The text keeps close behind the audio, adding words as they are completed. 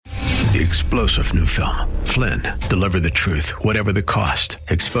The explosive new film, Flynn, deliver the truth, whatever the cost,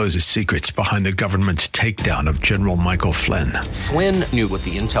 exposes secrets behind the government's takedown of General Michael Flynn. Flynn knew what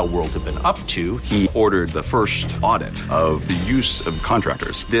the intel world had been up to. He ordered the first audit of the use of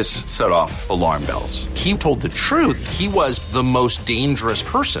contractors. This set off alarm bells. He told the truth. He was the most dangerous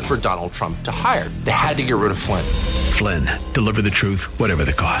person for Donald Trump to hire. They had to get rid of Flynn. Flynn, deliver the truth, whatever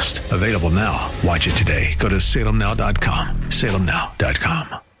the cost. Available now. Watch it today. Go to salemnow.com.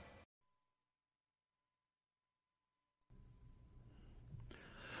 salemnow.com.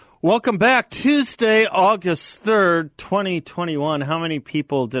 Welcome back. Tuesday, August 3rd, 2021. How many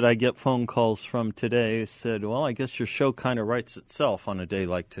people did I get phone calls from today? Said, well, I guess your show kind of writes itself on a day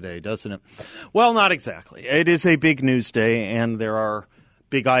like today, doesn't it? Well, not exactly. It is a big news day, and there are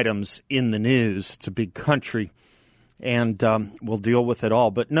big items in the news. It's a big country, and we'll deal with it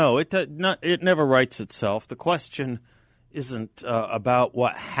all. But no, it never writes itself. The question isn't about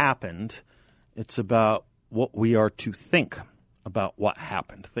what happened. It's about what we are to think about what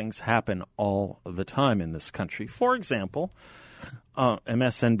happened. Things happen all the time in this country. For example,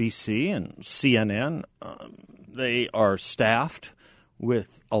 MSNBC and CNN, they are staffed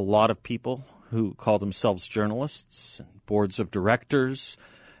with a lot of people who call themselves journalists, and boards of directors,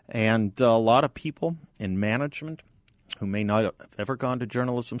 and a lot of people in management who may not have ever gone to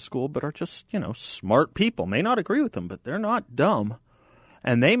journalism school but are just, smart people. May not agree with them, but they're not dumb.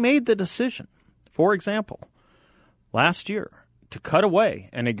 And they made the decision, for example, last year, to cut away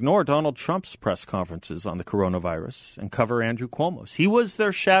and ignore Donald Trump's press conferences on the coronavirus and cover Andrew Cuomo's. He was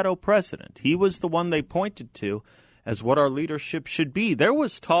their shadow president. He was the one they pointed to as what our leadership should be. There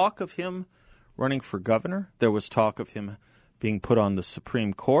was talk of him running for governor. There was talk of him being put on the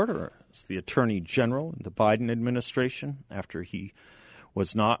Supreme Court or as the Attorney General in the Biden administration after he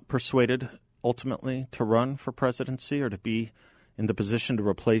was not persuaded ultimately to run for presidency or to be in the position to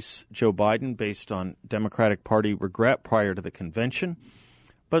replace Joe Biden based on Democratic Party regret prior to the convention.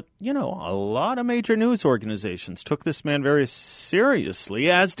 But, a lot of major news organizations took this man very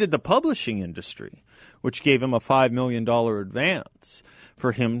seriously, as did the publishing industry, which gave him a $5 million advance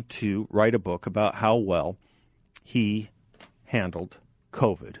for him to write a book about how well he handled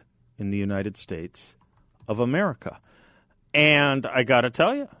COVID in the United States of America. And I got to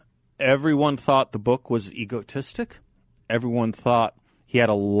tell you, everyone thought the book was egotistic. Everyone thought he had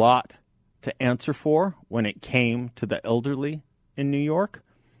a lot to answer for when it came to the elderly in New York,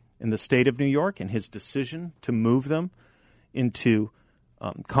 in the state of New York, and his decision to move them into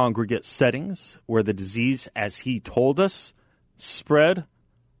congregate settings where the disease, as he told us, spread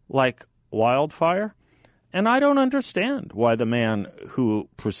like wildfire. And I don't understand why the man who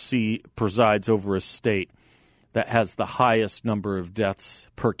presides over a state that has the highest number of deaths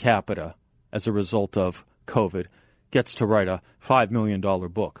per capita as a result of COVID gets to write a $5 million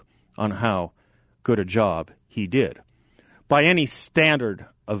book on how good a job he did. By any standard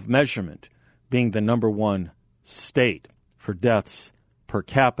of measurement, being the number one state for deaths per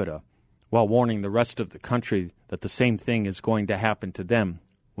capita, while warning the rest of the country that the same thing is going to happen to them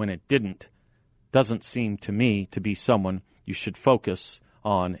when it didn't, doesn't seem to me to be someone you should focus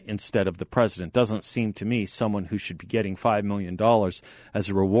on instead of the president. Doesn't seem to me someone who should be getting $5 million as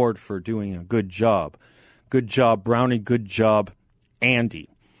a reward for doing a good job. Good job, Brownie. Good job, Andy.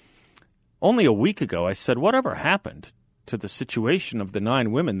 Only a week ago, I said, whatever happened to the situation of the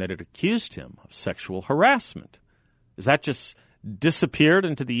 9 women that had accused him of sexual harassment? Is that just disappeared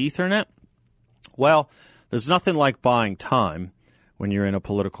into the Ethernet? Well, there's nothing like buying time when you're in a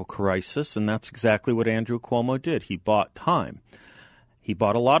political crisis, and that's exactly what Andrew Cuomo did. He bought time. He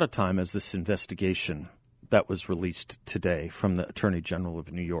bought a lot of time as this investigation that was released today from the Attorney General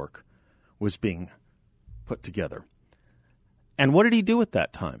of New York was being put together. And what did he do at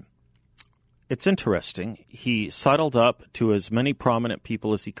that time? It's interesting. He sidled up to as many prominent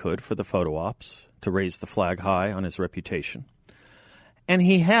people as he could for the photo ops to raise the flag high on his reputation. And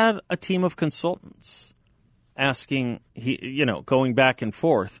he had a team of consultants asking, going back and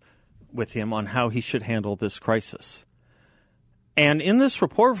forth with him on how he should handle this crisis. And in this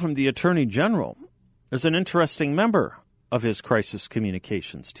report from the Attorney General, there's an interesting member of his crisis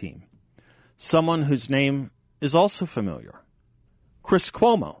communications team. Someone whose name is also familiar, Chris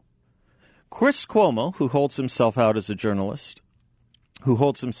Cuomo. Chris Cuomo, who holds himself out as a journalist, who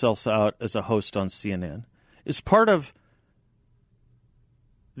holds himself out as a host on CNN, is part of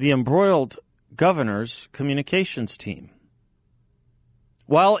the embroiled governor's communications team.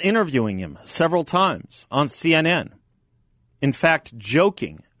 While interviewing him several times on CNN, in fact,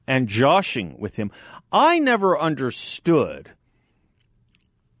 joking and joshing with him, I never understood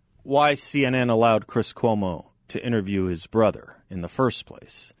why CNN allowed Chris Cuomo to interview his brother in the first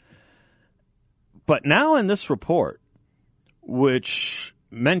place. But now in this report, which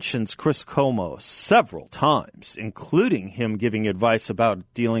mentions Chris Cuomo several times, including him giving advice about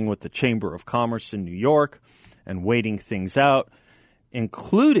dealing with the Chamber of Commerce in New York and waiting things out,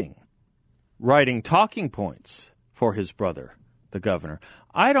 including writing talking points for his brother, the governor.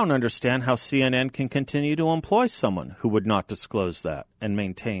 I don't understand how CNN can continue to employ someone who would not disclose that and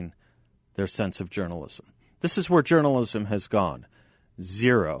maintain their sense of journalism. This is where journalism has gone.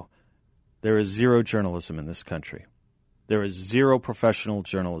 Zero. There is zero journalism in this country. There is zero professional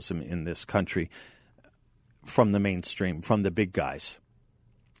journalism in this country from the mainstream, from the big guys.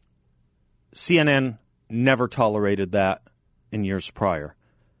 CNN never tolerated that in years prior.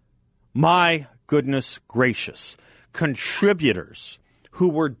 My goodness gracious. Contributors who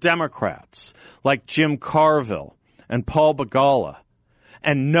were Democrats like Jim Carville and Paul Begala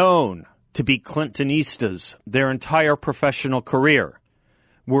and known to be Clintonistas their entire professional career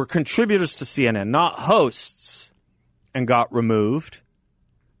were contributors to CNN, not hosts, and got removed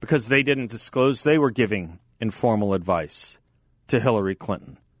because they didn't disclose they were giving informal advice to Hillary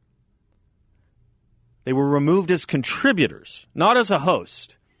Clinton. They were removed as contributors, not as a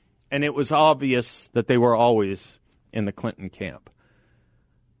host, and it was obvious that they were always in the Clinton camp.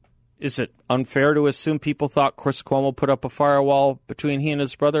 Is it unfair to assume people thought Chris Cuomo put up a firewall between he and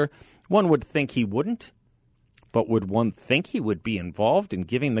his brother? One would think he wouldn't. But would one think he would be involved in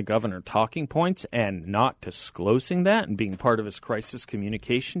giving the governor talking points and not disclosing that and being part of his crisis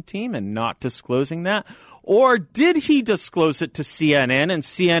communication team and not disclosing that? Or did he disclose it to CNN and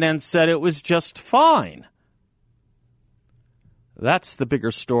CNN said it was just fine? That's the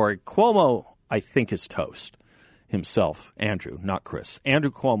bigger story. Cuomo, I think, is toast. Himself, Andrew, not Chris.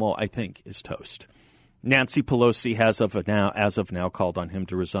 Andrew Cuomo, I think, is toast. Nancy Pelosi has as of now called on him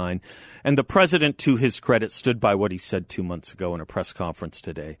to resign. And the president, to his credit, stood by what he said 2 months ago in a press conference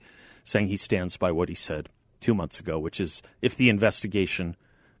today, saying he stands by what he said 2 months ago, which is if the investigation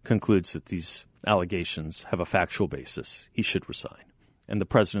concludes that these allegations have a factual basis, he should resign. And the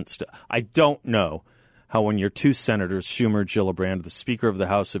president, I don't know how when your two senators, Schumer, Gillibrand, the Speaker of the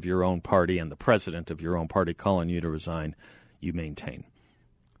House of your own party and the president of your own party calling you to resign, you maintain.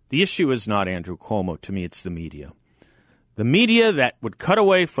 The issue is not Andrew Cuomo. To me, it's the media. The media that would cut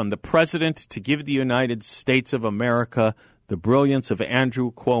away from the president to give the United States of America the brilliance of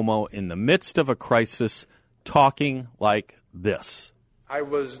Andrew Cuomo in the midst of a crisis, talking like this. I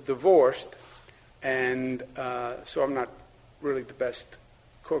was divorced, and so I'm not really the best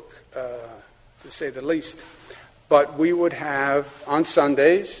cook, to say the least. But we would have, on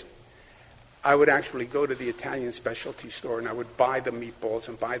Sundays, I would actually go to the Italian specialty store and I would buy the meatballs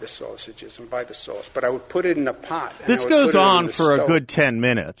and buy the sausages and buy the sauce. But I would put it in a pot. This goes on for a good 10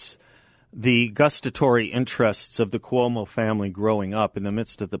 minutes. The gustatory interests of the Cuomo family growing up in the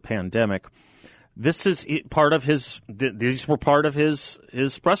midst of the pandemic. This is part of his. These were part of his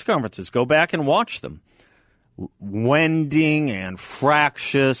press conferences. Go back and watch them. Wending and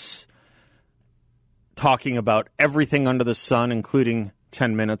fractious, talking about everything under the sun, including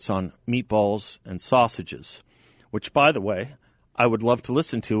 10 minutes on meatballs and sausages, which, by the way, I would love to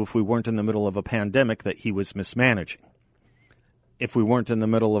listen to if we weren't in the middle of a pandemic that he was mismanaging. If we weren't in the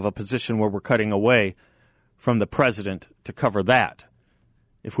middle of a position where we're cutting away from the president to cover that.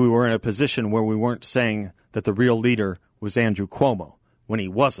 If we were in a position where we weren't saying that the real leader was Andrew Cuomo, when he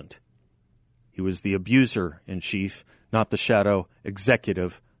wasn't. He was the abuser-in-chief, not the shadow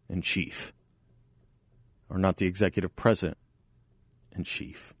executive-in-chief. Or not the executive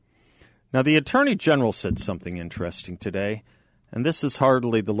president-in-chief. Now, the Attorney General said something interesting today, and this is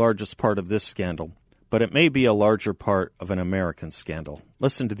hardly the largest part of this scandal, but it may be a larger part of an American scandal.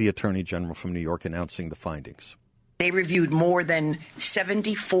 Listen to the Attorney General from New York announcing the findings. They reviewed more than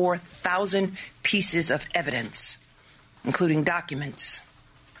 74,000 pieces of evidence, including documents,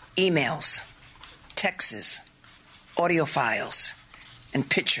 emails, texts, audio files, and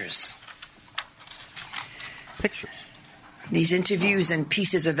pictures. These interviews and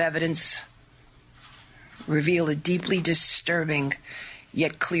pieces of evidence reveal a deeply disturbing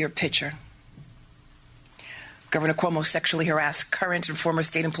yet clear picture. Governor Cuomo sexually harassed current and former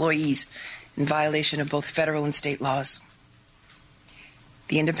state employees in violation of both federal and state laws.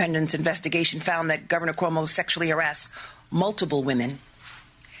 The Independence investigation found that Governor Cuomo sexually harassed multiple women,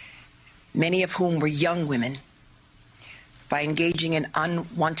 many of whom were young women, by engaging in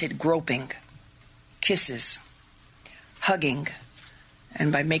unwanted groping, kisses, hugging,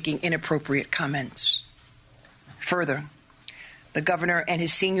 and by making inappropriate comments. Further, the governor and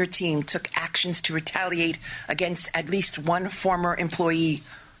his senior team took actions to retaliate against at least one former employee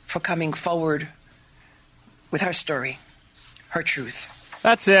for coming forward with her story, her truth.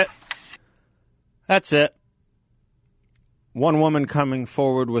 That's it. That's it. One woman coming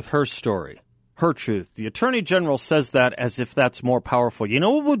forward with her story, her truth. The Attorney General says that as if that's more powerful. You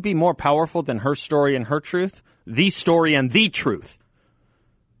know what would be more powerful than her story and her truth? The story and the truth.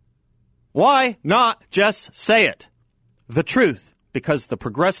 Why not just say it? The truth. Because the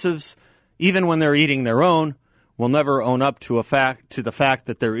progressives, even when they're eating their own, will never own up to the fact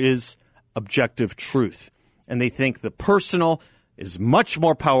that there is objective truth. And they think the personal is much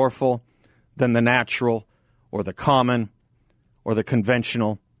more powerful than the natural or the common or the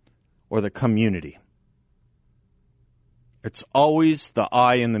conventional or the community. It's always the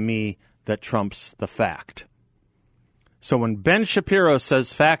I and the me that trumps the fact. So when Ben Shapiro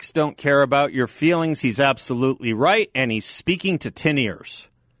says facts don't care about your feelings, he's absolutely right, and he's speaking to tin ears.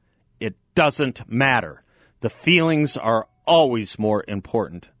 It doesn't matter. The feelings are always more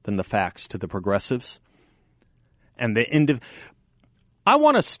important than the facts to the progressives. And I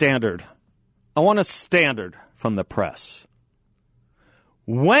want a standard. I want a standard from the press.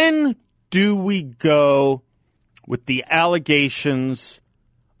 When do we go with the allegations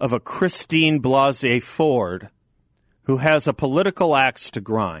of a Christine Blasey Ford who has a political axe to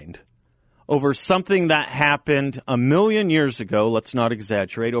grind over something that happened 1,000,000 years ago, let's not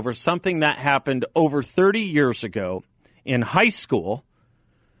exaggerate, over something that happened over 30 years ago in high school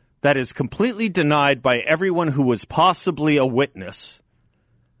that is completely denied by everyone who was possibly a witness,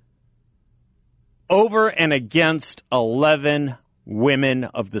 over and against 11 women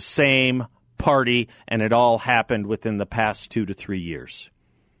of the same party, and it all happened within the past 2 to 3 years.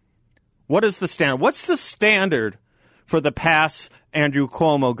 What is the standard? What's the standard for the pass Andrew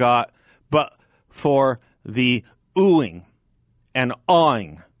Cuomo got, but for the oohing and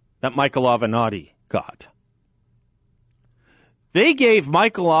awing that Michael Avenatti got? They gave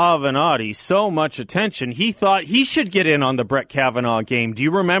Michael Avenatti so much attention, he thought he should get in on the Brett Kavanaugh game. Do you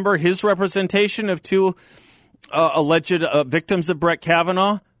remember his representation of two alleged victims of Brett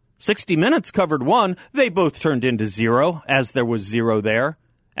Kavanaugh? 60 Minutes covered one. They both turned into zero, as there was zero there,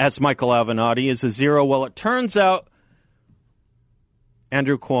 as Michael Avenatti is a zero. Well, it turns out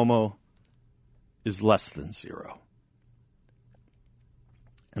Andrew Cuomo is less than zero.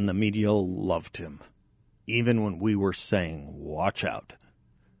 And the media loved him, even when we were saying, watch out,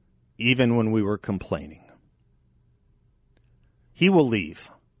 even when we were complaining. He will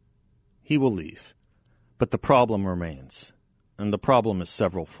leave. He will leave. But the problem remains. And the problem is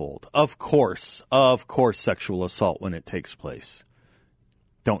several-fold. Of course, sexual assault when it takes place.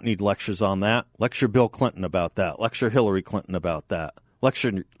 Don't need lectures on that. Lecture Bill Clinton about that. Lecture Hillary Clinton about that.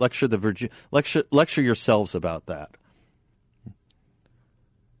 Lecture yourselves about that.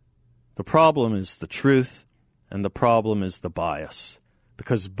 The problem is the truth, and the problem is the bias,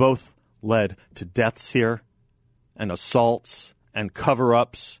 because both led to deaths here, and assaults, and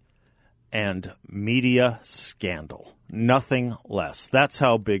cover-ups, and media scandal. Nothing less. That's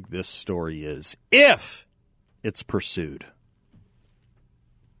how big this story is, if it's pursued.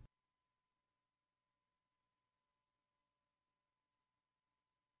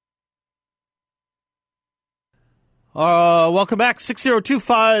 Welcome back.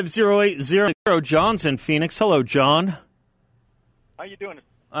 602-5080. John's in Phoenix. Hello, John. How you doing?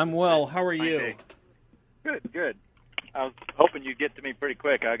 I'm well. How are you? Day. Good. I was hoping you'd get to me pretty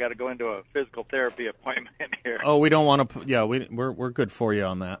quick. I got to go into a physical therapy appointment here. Oh, we don't want to. Yeah, we're good for you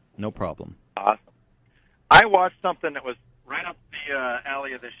on that. No problem. Awesome. I watched something that was right up the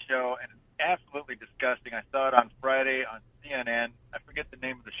alley of this show, and it's absolutely disgusting. I saw it on Friday on CNN. I forget the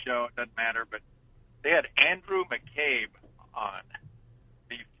name of the show. It doesn't matter, but they had Andrew McCabe on,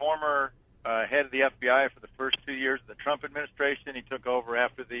 the former head of the FBI for the first 2 years of the Trump administration. He took over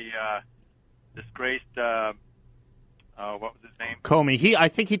after the disgraced, what was his name? Comey. I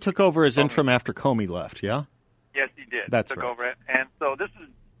think he took over as interim after Comey left, yeah? Yes, he did. That's he took right. over it. And so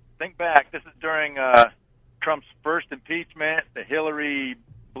think back, this is during Trump's first impeachment, the Hillary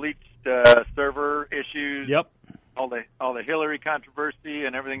bleached server issues. Yep. All the Hillary controversy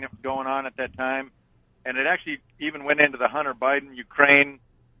and everything that was going on at that time. And it actually even went into the Hunter Biden, Ukraine,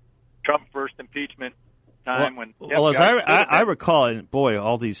 Trump first impeachment time. As I recall, and boy,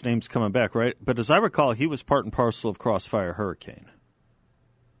 all these names coming back, right? But as I recall, he was part and parcel of Crossfire Hurricane.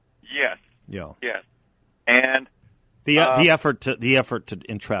 Yes. Yeah. Yes. And the effort to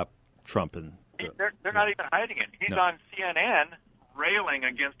entrap Trump and they're not even hiding it. He's on CNN railing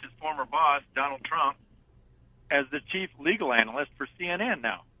against his former boss, Donald Trump, as the chief legal analyst for CNN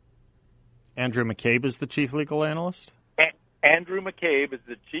now. Andrew McCabe is the chief legal analyst? Andrew McCabe is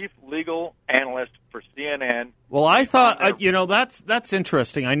the chief legal analyst for CNN. Well, I thought, that's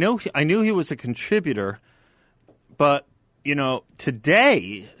interesting. I knew he was a contributor, but You know,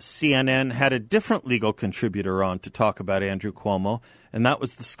 today CNN had a different legal contributor on to talk about Andrew Cuomo, and that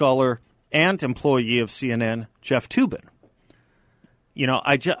was the scholar and employee of CNN, Jeff Toobin. You know,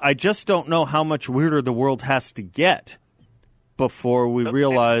 I just don't know how much weirder the world has to get before we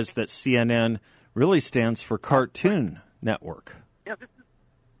realize that CNN really stands for Cartoon Network. Yeah, this is,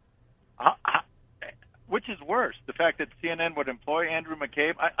 which is worse, the fact that CNN would employ Andrew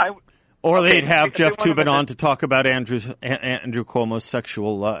McCabe? Or they'd have Jeff Toobin on to talk about Andrew Cuomo's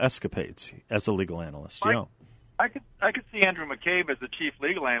sexual escapades as a legal analyst. You know. I could see Andrew McCabe as the chief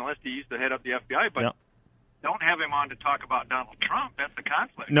legal analyst. He used to head up the FBI, but don't have him on to talk about Donald Trump. That's a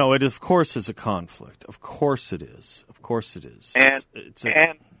conflict. No, it of course is a conflict. Of course it is. Of course it is.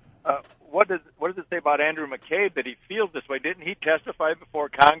 And what does it say about Andrew McCabe that he feels this way? Didn't he testify before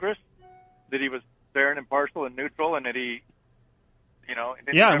Congress that he was fair and impartial and neutral, and that he?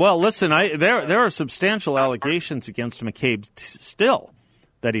 Yeah, well, listen, there are substantial allegations against McCabe still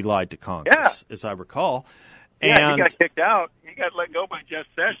that he lied to Congress, as I recall. Yeah, he got kicked out. He got let go by Jeff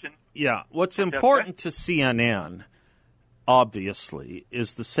Sessions. Yeah, what's important to CNN, obviously,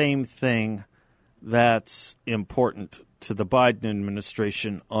 is the same thing that's important to the Biden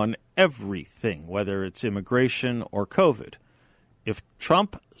administration on everything, whether it's immigration or COVID. If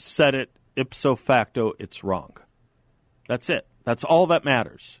Trump said it ipso facto, it's wrong. That's it. That's all that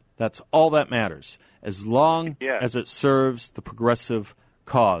matters. That's all that matters, as long as it serves the progressive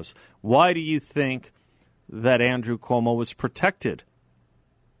cause. Why do you think that Andrew Cuomo was protected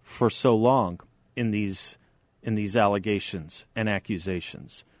for so long in these allegations and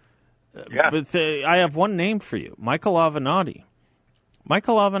accusations? But I have one name for you, Michael Avenatti.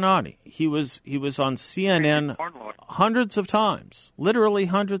 Michael Avenatti. He was on CNN hundreds of times, literally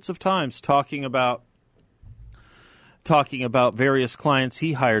hundreds of times, talking about various clients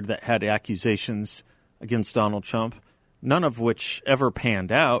he hired that had accusations against Donald Trump, none of which ever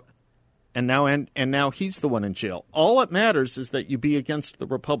panned out, and now he's the one in jail. All that matters is that you be against the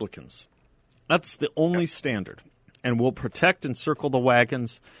Republicans. That's the only standard, and we'll protect and circle the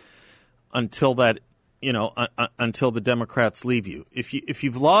wagons until that, until the Democrats leave you. If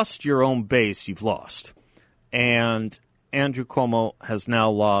you've lost your own base, you've lost, and Andrew Cuomo has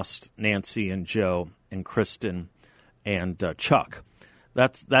now lost Nancy and Joe and Kristen and Chuck.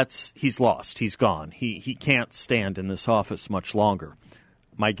 He's lost. He's gone. He can't stand in this office much longer.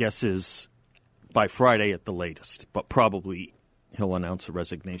 My guess is by Friday at the latest, but probably he'll announce a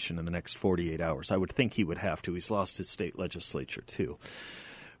resignation in the next 48 hours. I would think he would have to. He's lost his state legislature too.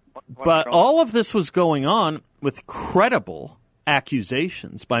 But all of this was going on with credible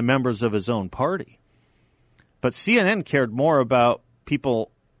accusations by members of his own party. But CNN cared more about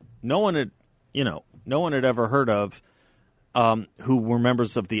people no one had ever heard of, who were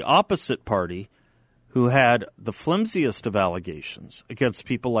members of the opposite party, who had the flimsiest of allegations against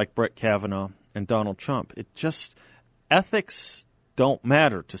people like Brett Kavanaugh and Donald Trump. Ethics don't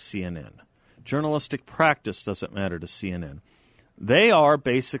matter to CNN. Journalistic practice doesn't matter to CNN. They are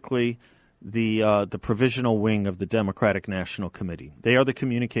basically the provisional wing of the Democratic National Committee. They are the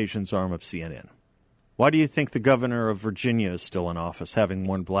communications arm of CNN. Why do you think the governor of Virginia is still in office, having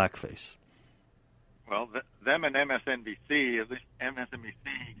worn blackface? Well, them and MSNBC, at least MSNBC,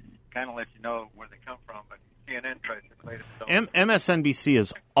 kind of lets you know where they come from, but CNN tries to play it. MSNBC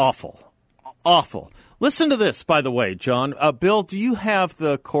is awful. Awful. Listen to this, by the way, John. Bill, do you have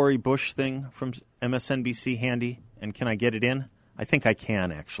the Cori Bush thing from MSNBC handy? And can I get it in? I think I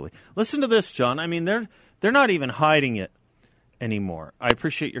can, actually. Listen to this, John. I mean, they're not even hiding it anymore. I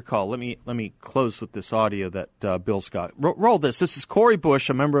appreciate your call. Let me close with this audio that Bill's got. Roll this. This is Cori Bush,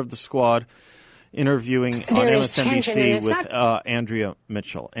 a member of the Squad, interviewing on MSNBC with Andrea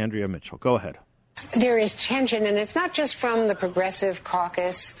Mitchell. Andrea Mitchell, go ahead. There is tension, and it's not just from the progressive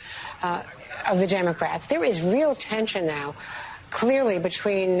caucus of the Democrats. There is real tension now, clearly,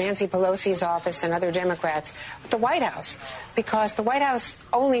 between Nancy Pelosi's office and other Democrats with the White House, because the White House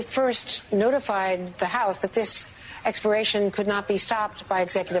only first notified the House that this expiration could not be stopped by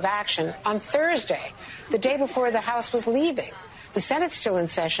executive action on Thursday, the day before the House was leaving. The Senate's still in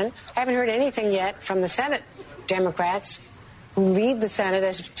session. I haven't heard anything yet from the Senate Democrats who lead the Senate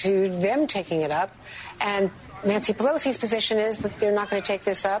as to them taking it up. And Nancy Pelosi's position is that they're not going to take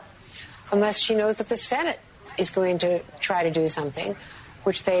this up unless she knows that the Senate is going to try to do something,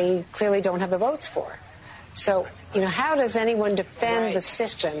 which they clearly don't have the votes for. So, how does anyone defend the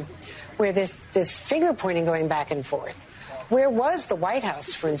system where this finger-pointing going back and forth? Where was the White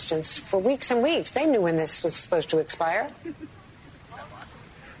House, for instance, for weeks and weeks? They knew when this was supposed to expire.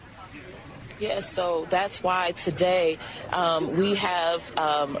 Yes, so that's why today we have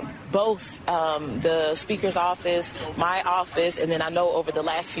both the Speaker's office, my office, and then I know over the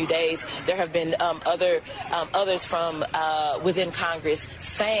last few days there have been others from within Congress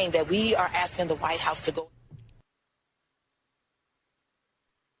saying that we are asking the White House to go.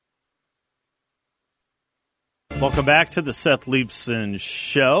 Welcome back to the Seth Leibsohn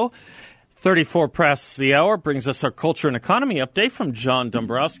Show. 34 past the hour brings us our culture and economy update from John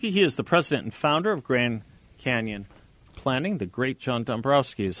Dombrowski. He is the president and founder of Grand Canyon Planning. The great John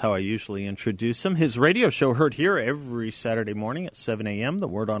Dombrowski is how I usually introduce him. His radio show heard here every Saturday morning at 7 a.m., The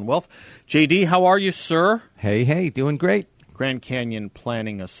Word on Wealth. JD, how are you, sir? Hey, doing great. Grand Canyon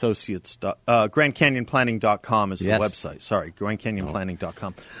Planning Associates, GrandCanyonPlanning.com is the website. Sorry,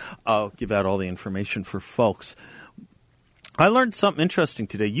 GrandCanyonPlanning.com. I'll give out all the information for folks. I learned something interesting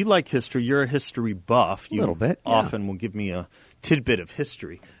today. You like history. You're a history buff. A little bit. You often will give me a tidbit of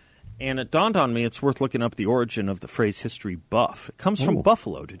history. And it dawned on me it's worth looking up the origin of the phrase history buff. It comes from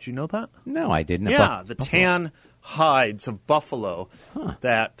buffalo. Did you know that? No, I didn't. Yeah, the tan hides of buffalo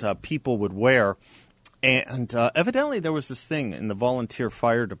that people would wear. And evidently there was this thing in the volunteer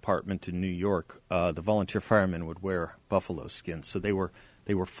fire department in New York. The volunteer firemen would wear buffalo skins. So they were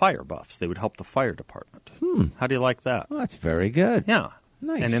fire buffs. They would help the fire department. How do you like that? Well, that's very good. Yeah.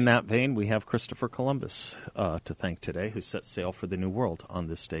 Nice. And in that vein, we have Christopher Columbus to thank today, who set sail for the New World on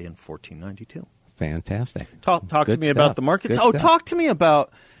this day in 1492. Fantastic. Talk to me about the markets. Talk to me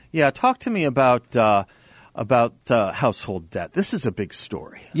about household debt. This is a big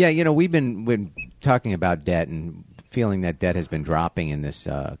story. Yeah, we've been talking about debt and feeling that debt has been dropping in this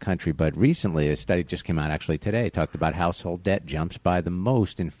country. But recently, a study just came out actually today, talked about household debt jumps by the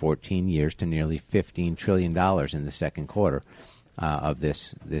most in 14 years to nearly $15 trillion in the second quarter of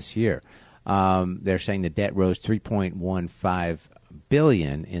this year. They're saying the debt rose $3.15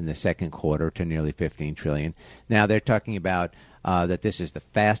 billion in the second quarter to nearly $15 trillion. Now they're talking about that this is the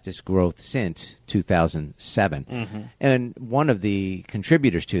fastest growth since 2007. And one of the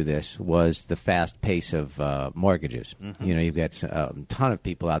contributors to this was the fast pace of mortgages. You've got a ton of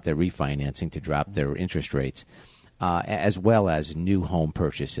people out there refinancing to drop their interest rates, as well as new home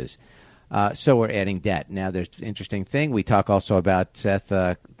purchases. So we're adding debt. Now, there's an interesting thing. We talk also about, Seth,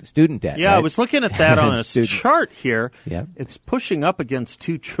 student debt. Yeah, right? I was looking at that on a chart here. Yeah. It's pushing up against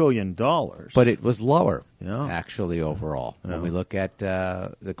 $2 trillion. But it was lower, actually, overall. Yeah. When we look at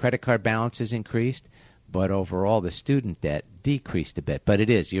the credit card balances increased, but overall the student debt decreased a bit. But it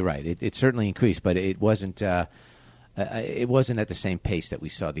is, you're right. It certainly increased, but it wasn't at the same pace that we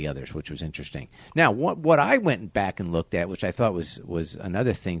saw the others, which was interesting. Now, what I went back and looked at, which I thought was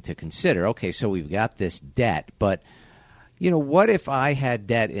another thing to consider. Okay, so we've got this debt, but what if I had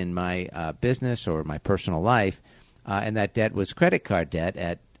debt in my business or my personal life, and that debt was credit card debt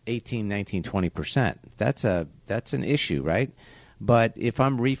at 18, 19, 20%? That's an issue, right? But if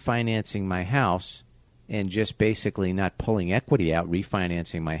I'm refinancing my house and just basically not pulling equity out,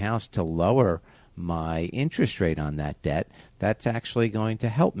 refinancing my house to lower my interest rate on that debt, that's actually going to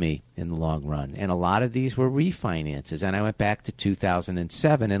help me in the long run. And a lot of these were refinances. And I went back to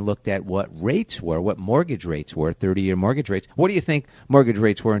 2007 and looked at what rates were, what mortgage rates were, 30-year mortgage rates. What do you think mortgage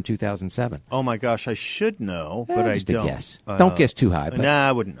rates were in 2007? Oh, my gosh, I should know, but I don't. Guess. Don't guess too high. But nah,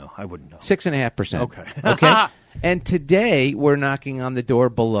 I wouldn't know. 6.5%. Okay. And today we're knocking on the door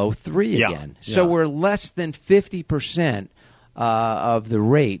below 3 again. So we're less than 50% of the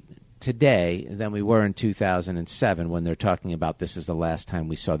rate today than we were in 2007 when they're talking about this is the last time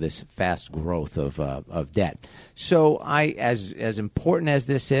we saw this fast growth of debt. So as important as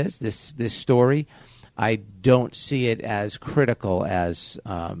this is, this story, I don't see it as critical as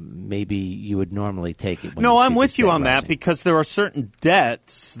maybe you would normally take it. No, I'm with you on that because there are certain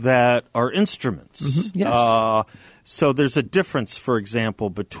debts that are instruments. Mm-hmm. Yes. So there's a difference, for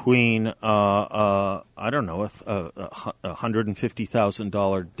example, between a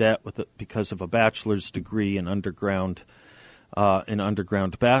 $150,000 debt because of a bachelor's degree in underwater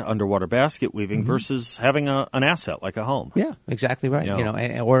basket weaving versus having an asset like a home. Yeah, exactly right.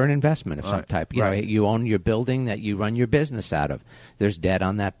 Or an investment of some type. You own your building that you run your business out of. There's debt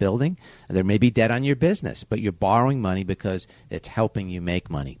on that building. There may be debt on your business, but you're borrowing money because it's helping you make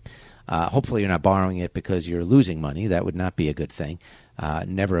money. Hopefully you're not borrowing it because you're losing money. That would not be a good thing.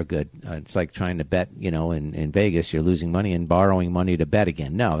 Never a good it's like trying to bet, in Vegas, you're losing money and borrowing money to bet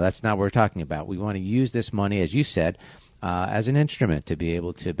again. No, that's not what we're talking about. We want to use this money, as you said, as an instrument to be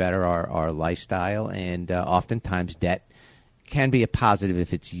able to better our lifestyle. And oftentimes debt can be a positive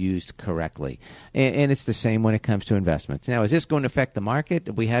if it's used correctly. And it's the same when it comes to investments. Now, is this going to affect the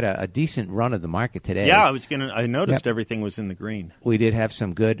market? We had a decent run of the market today. Yeah, I noticed everything was in the green. We did have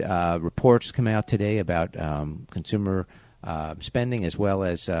some good reports come out today about consumer spending, as well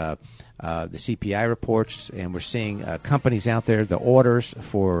as the CPI reports, and we're seeing companies out there, the orders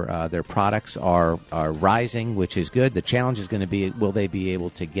for their products are rising, which is good. The challenge is going to be, will they be able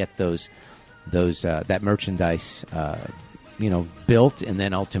to get that merchandise built and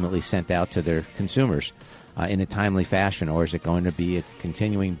then ultimately sent out to their consumers in a timely fashion, or is it going to be a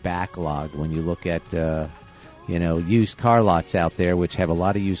continuing backlog when you look at used car lots out there, which have a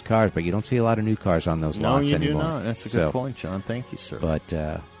lot of used cars, but you don't see a lot of new cars on those lots anymore. No, you do not. That's a good point, John. Thank you, sir. But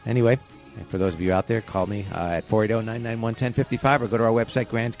anyway, for those of you out there, call me at 480-991-1055 or go to our website,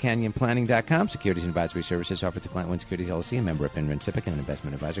 GrandCanyonPlanning.com. Securities and advisory services offered to Client One Securities LLC, a member of FINRA and SIPC, and an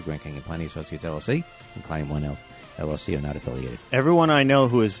investment advisor. Grand Canyon Planning Associates LLC and Client One LLC are not affiliated. Everyone I know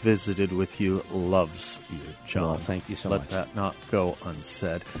who has visited with you loves you, John. Well, thank you so much. Let that not go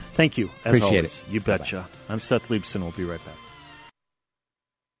unsaid. Thank you, as Appreciate always. it. You betcha. Bye-bye. I'm Seth Leibson. We'll be right back.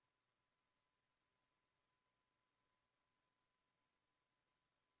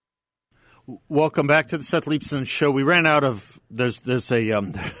 Welcome back to the Seth Leibson Show. We ran out of there's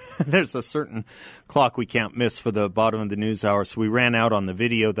a certain clock we can't miss for the bottom of the news hour, so we ran out on the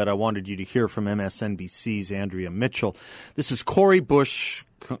video that I wanted you to hear from MSNBC's Andrea Mitchell. This is Cori Bush,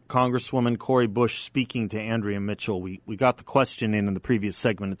 Congresswoman Cori Bush, speaking to Andrea Mitchell. We got the question in the previous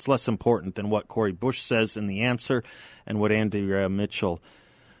segment. It's less important than what Cori Bush says in the answer and what Andrea Mitchell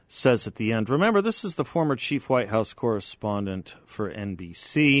says at the end. Remember, this is the former chief White House correspondent for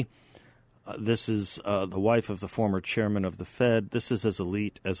NBC. This is the wife of the former chairman of the Fed. This is as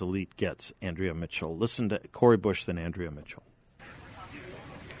elite gets, Andrea Mitchell. Listen to Cori Bush, then Andrea Mitchell.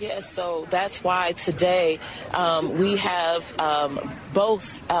 Yes, so that's why today we have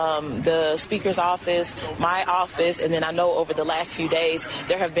both the Speaker's office, my office, and then I know over the last few days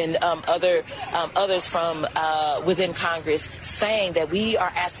there have been others from within Congress saying that we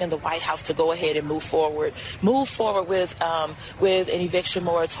are asking the White House to go ahead and move forward with an eviction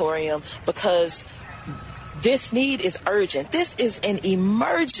moratorium, because this need is urgent. This is an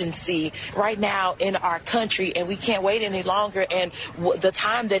emergency right now in our country, and we can't wait any longer. And the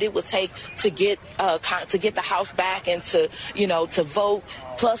time that it would take to get the House back and to vote,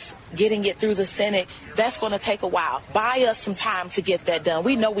 plus getting it through the Senate, that's going to take a while. Buy us some time to get that done.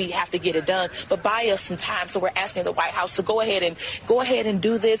 We know we have to get it done, but buy us some time. So we're asking the White House to go ahead and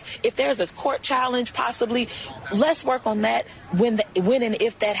do this. If there's a court challenge, possibly, let's work on that when and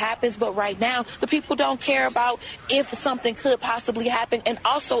if that happens. But right now, the people don't care about if something could possibly happen. And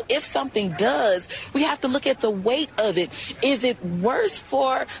also, if something does, we have to look at the weight of it. Is it worse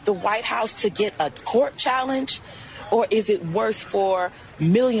for the White House to get a court challenge, or is it worse for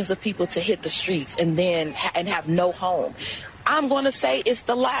millions of people to hit the streets and have no home? I'm going to say it's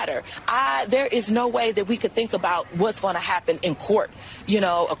the latter. There is no way that we could think about what's going to happen in court,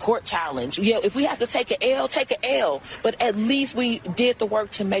 a court challenge. If we have to take an L, take an L. But at least we did the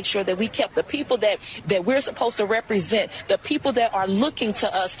work to make sure that we kept the people that we're supposed to represent, the people that are looking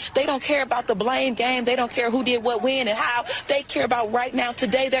to us. They don't care about the blame game. They don't care who did what, when, and how. They care about right now.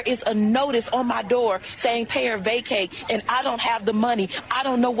 Today there is a notice on my door saying pay or vacate, and I don't have the money. I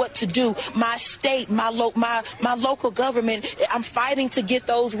don't know what to do. My state, my local government, I'm fighting to get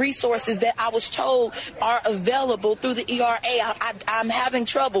those resources that I was told are available through the ERA. I'm having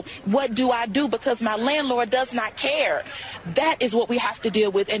trouble. What do I do? Because my landlord does not care. That is what we have to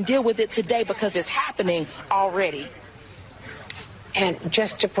deal with, and deal with it today, because it's happening already. And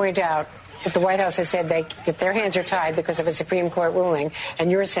just to point out that the White House has said that their hands are tied because of a Supreme Court ruling,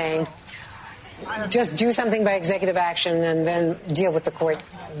 and you're saying just do something by executive action and then deal with the court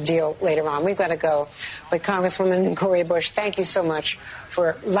deal later on. We've got to go. But Congresswoman Cori Bush, thank you so much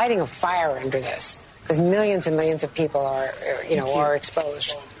for lighting a fire under this, because millions and millions of people are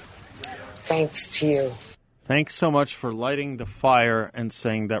exposed. Thanks to you. Thanks so much for lighting the fire and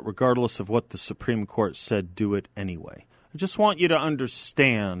saying that regardless of what the Supreme Court said, do it anyway. I just want you to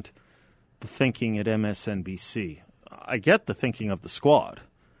understand the thinking at MSNBC. I get the thinking of the squad.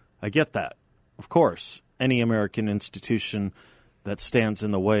 I get that. Of course, any American institution that stands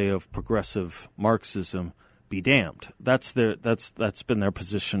in the way of progressive Marxism, be damned. That's been their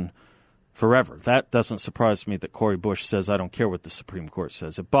position forever. That doesn't surprise me that Cori Bush says, I don't care what the Supreme Court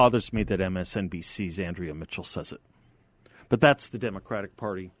says. It bothers me that MSNBC's Andrea Mitchell says it. But that's the Democratic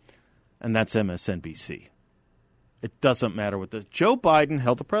Party, and that's MSNBC. It doesn't matter what Joe Biden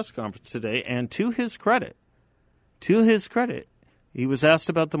held a press conference today, and to his credit, He was asked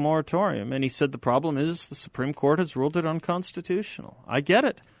about the moratorium, and he said the problem is the Supreme Court has ruled it unconstitutional. I get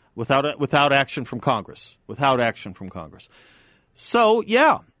it. Without action from Congress. Without action from Congress. So,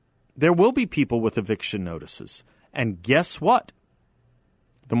 yeah, there will be people with eviction notices. And guess what?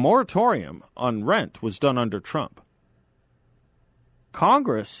 The moratorium on rent was done under Trump.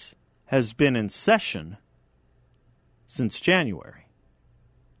 Congress has been in session since January.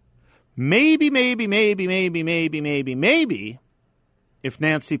 Maybe, if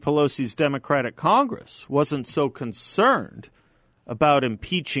Nancy Pelosi's Democratic Congress wasn't so concerned about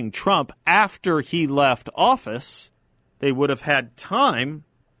impeaching Trump after he left office, they would have had time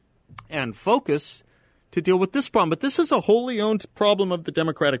and focus to deal with this problem. But this is a wholly owned problem of the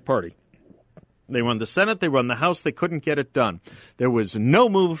Democratic Party. They run the Senate, they run the House, they couldn't get it done. There was no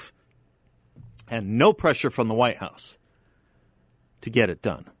move and no pressure from the White House to get it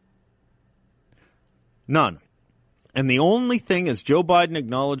done. None. And the only thing, as Joe Biden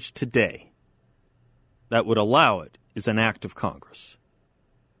acknowledged today, that would allow it is an act of Congress.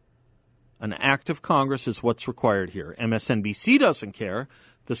 An act of Congress is what's required here. MSNBC doesn't care.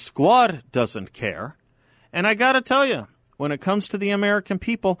 The Squad doesn't care. And I got to tell you, when it comes to the American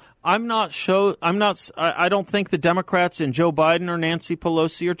people, I don't think the Democrats and Joe Biden or Nancy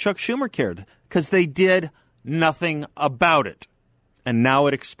Pelosi or Chuck Schumer cared, because they did nothing about it. And now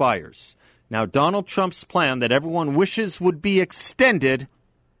it expires. Now, Donald Trump's plan that everyone wishes would be extended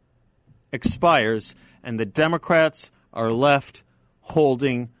expires, and the Democrats are left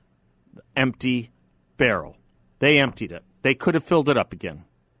holding the empty barrel. They emptied it. They could have filled it up again.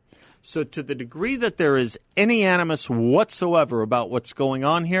 So to the degree that there is any animus whatsoever about what's going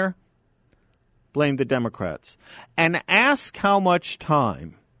on here, blame the Democrats. And ask how much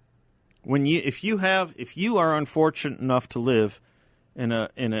time, if you are unfortunate enough to live in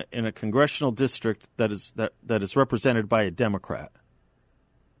a congressional district that is represented by a Democrat,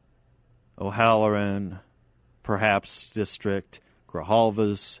 O'Halloran, perhaps district,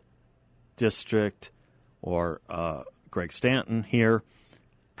 Grijalva's district, or Greg Stanton here,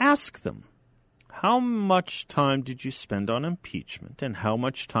 ask them, how much time did you spend on impeachment and how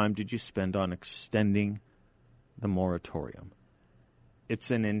much time did you spend on extending the moratorium? It's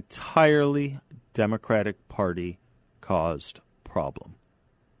an entirely Democratic Party caused problem.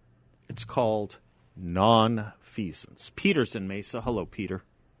 It's called nonfeasance. Peter's in Mesa. Hello, Peter.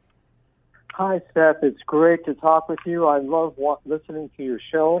 Hi, Seth. It's great to talk with you. I love listening to your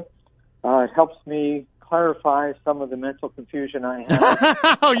show. It helps me clarify some of the mental confusion I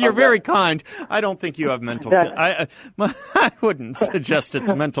have. Oh, you're very kind. I don't think you have mental I wouldn't suggest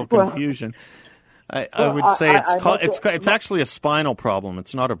it's mental confusion. I would say it's actually a spinal problem.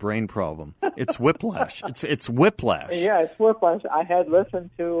 It's not a brain problem. It's whiplash. It's whiplash. Yeah, it's whiplash. I had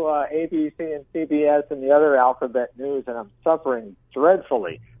listened to ABC and CBS and the other alphabet news, and I'm suffering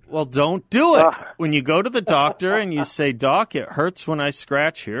dreadfully. Well, don't do it. When you go to the doctor and you say, "Doc, it hurts when I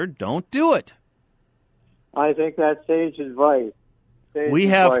scratch here," don't do it. I think that's sage advice. We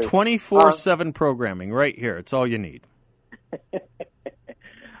have 24/7 programming right here. It's all you need.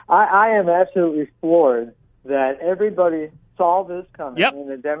 I am absolutely floored that everybody saw this coming. Yep. And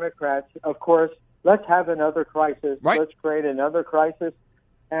the Democrats, of course, let's have another crisis. Right. Let's create another crisis.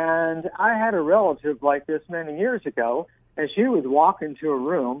 And I had a relative like this many years ago, and she would walk into a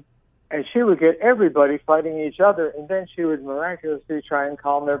room, and she would get everybody fighting each other, and then she would miraculously try and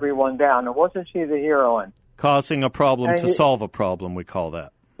calm everyone down. And wasn't she the heroine? Causing a problem to solve a problem, we call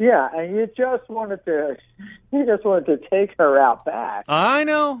that. Yeah, and you just wanted to take her out back. I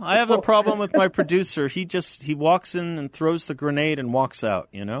know. I have a problem with my producer. He walks in and throws the grenade and walks out,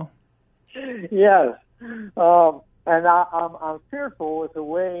 you know? Yes. And I'm fearful with the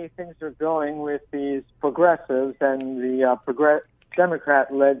way things are going with these progressives and the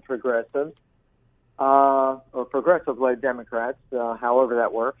Democrat-led progressives, or progressive-led Democrats, however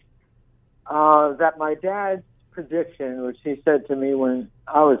that works, that my dad's prediction, which he said to me when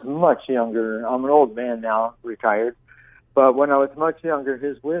I was much younger, I'm an old man now, retired, but when I was much younger,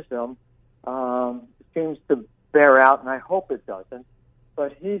 his wisdom seems to bear out, and I hope it doesn't.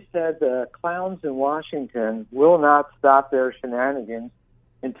 But he said the clowns in Washington will not stop their shenanigans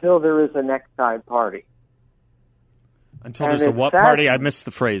until there is a necktie party. Until there's a what party? I missed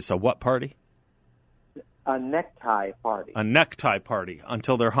the phrase. A what party? A necktie party. A necktie party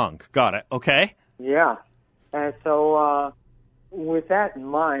until they're hung. Got it. Okay. Yeah. And so with that in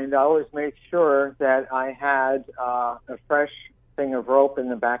mind, I always make sure that I had a fresh thing of rope in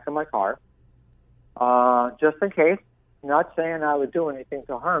the back of my car, just in case. Not saying I would do anything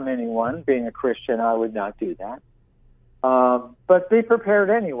to harm anyone. Being a Christian, I would not do that. But be prepared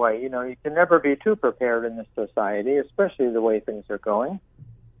anyway. You know, you can never be too prepared in this society, especially the way things are going.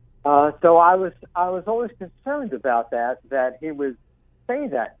 So I was always concerned about that he would say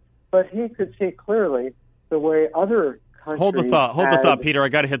that, but he could see clearly the way other countries. Hold the thought, Peter. I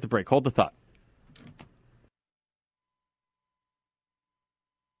got to hit the break. Hold the thought.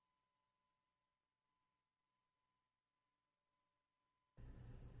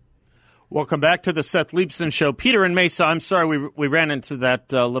 Welcome back to the Seth Leibsohn Show. Peter and Mesa, I'm sorry we ran into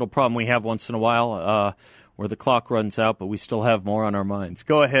that little problem we have once in a while where the clock runs out, but we still have more on our minds.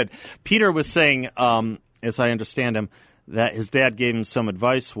 Go ahead. Peter was saying, as I understand him, that his dad gave him some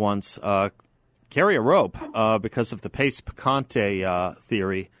advice once, carry a rope because of the Pace Picante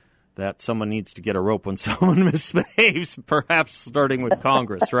theory that someone needs to get a rope when someone misbehaves, perhaps starting with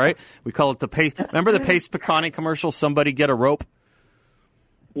Congress, right? We call it the Pace. Remember the Pace Picante commercial, somebody get a rope?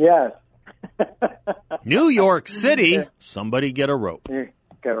 Yes. New York City, somebody get a rope. Get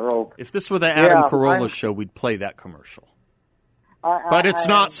a rope. If this were the Adam Carolla show, we'd play that commercial. But it's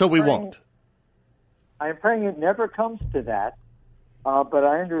not, so we won't. I'm praying it never comes to that, but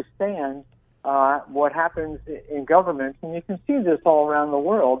I understand what happens in governments, and you can see this all around the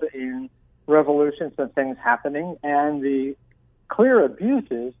world in revolutions and things happening, and the clear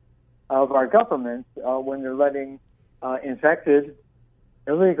abuses of our governments when they're letting infected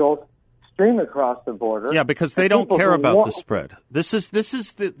illegals stream across the border. Yeah, because they don't care about the spread. This is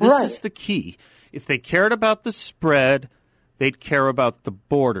the key. If they cared about the spread, they'd care about the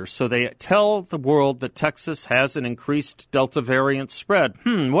border. So they tell the world that Texas has an increased Delta variant spread.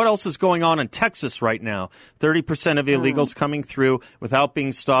 What else is going on in Texas right now? 30% of illegals coming through without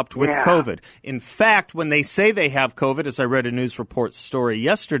being stopped with COVID. In fact, when they say they have COVID, as I read a news report story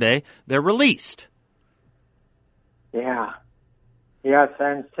yesterday, they're released. Yeah. Yes,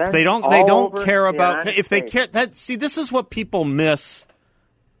 and they don't care about if they care. This is what people miss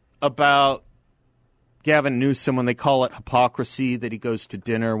about Gavin Newsom when they call it hypocrisy that he goes to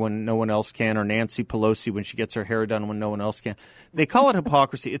dinner when no one else can, or Nancy Pelosi when she gets her hair done when no one else can. They call it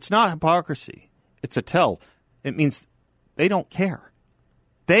hypocrisy. It's not hypocrisy. It's a tell. It means they don't care.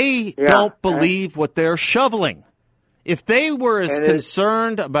 They don't believe what they're shoveling. If they were as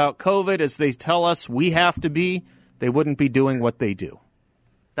concerned about COVID as they tell us we have to be, they wouldn't be doing what they do.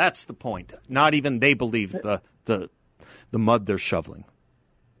 That's the point. Not even they believe the mud they're shoveling.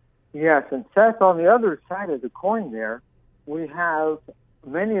 Yes, and Seth, on the other side of the coin there, we have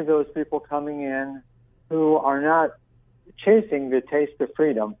many of those people coming in who are not chasing the taste of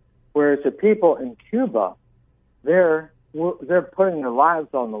freedom, whereas the people in Cuba, they're putting their lives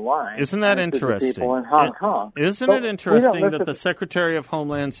on the line. Isn't that interesting? The people in Hong Kong. Isn't it interesting that the Secretary of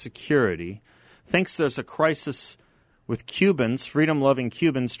Homeland Security thinks there's a crisis with Cubans, freedom-loving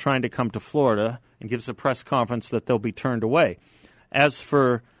Cubans, trying to come to Florida, and gives a press conference that they'll be turned away? As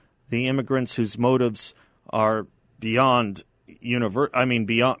for the immigrants whose motives are beyond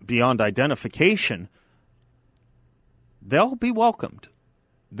identification, they'll be welcomed.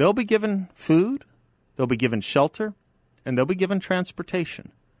 They'll be given food, they'll be given shelter, and they'll be given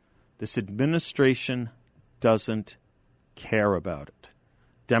transportation. This administration doesn't care about it.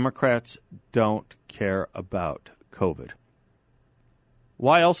 Democrats don't care about COVID.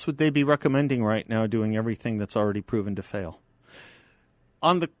 Why else would they be recommending right now doing everything that's already proven to fail?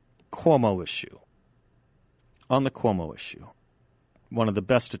 On the Cuomo issue, one of the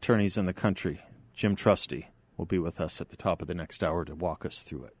best attorneys in the country, Jim Trusty, will be with us at the top of the next hour to walk us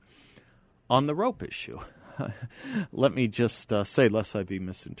through it. On the rope issue, let me just say, lest I be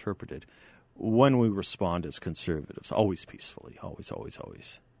misinterpreted, when we respond as conservatives, always peacefully, always.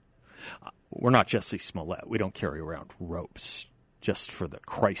 We're not Jesse Smollett. We don't carry around ropes just for the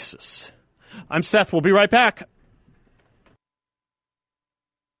crisis. I'm Seth. We'll be right back.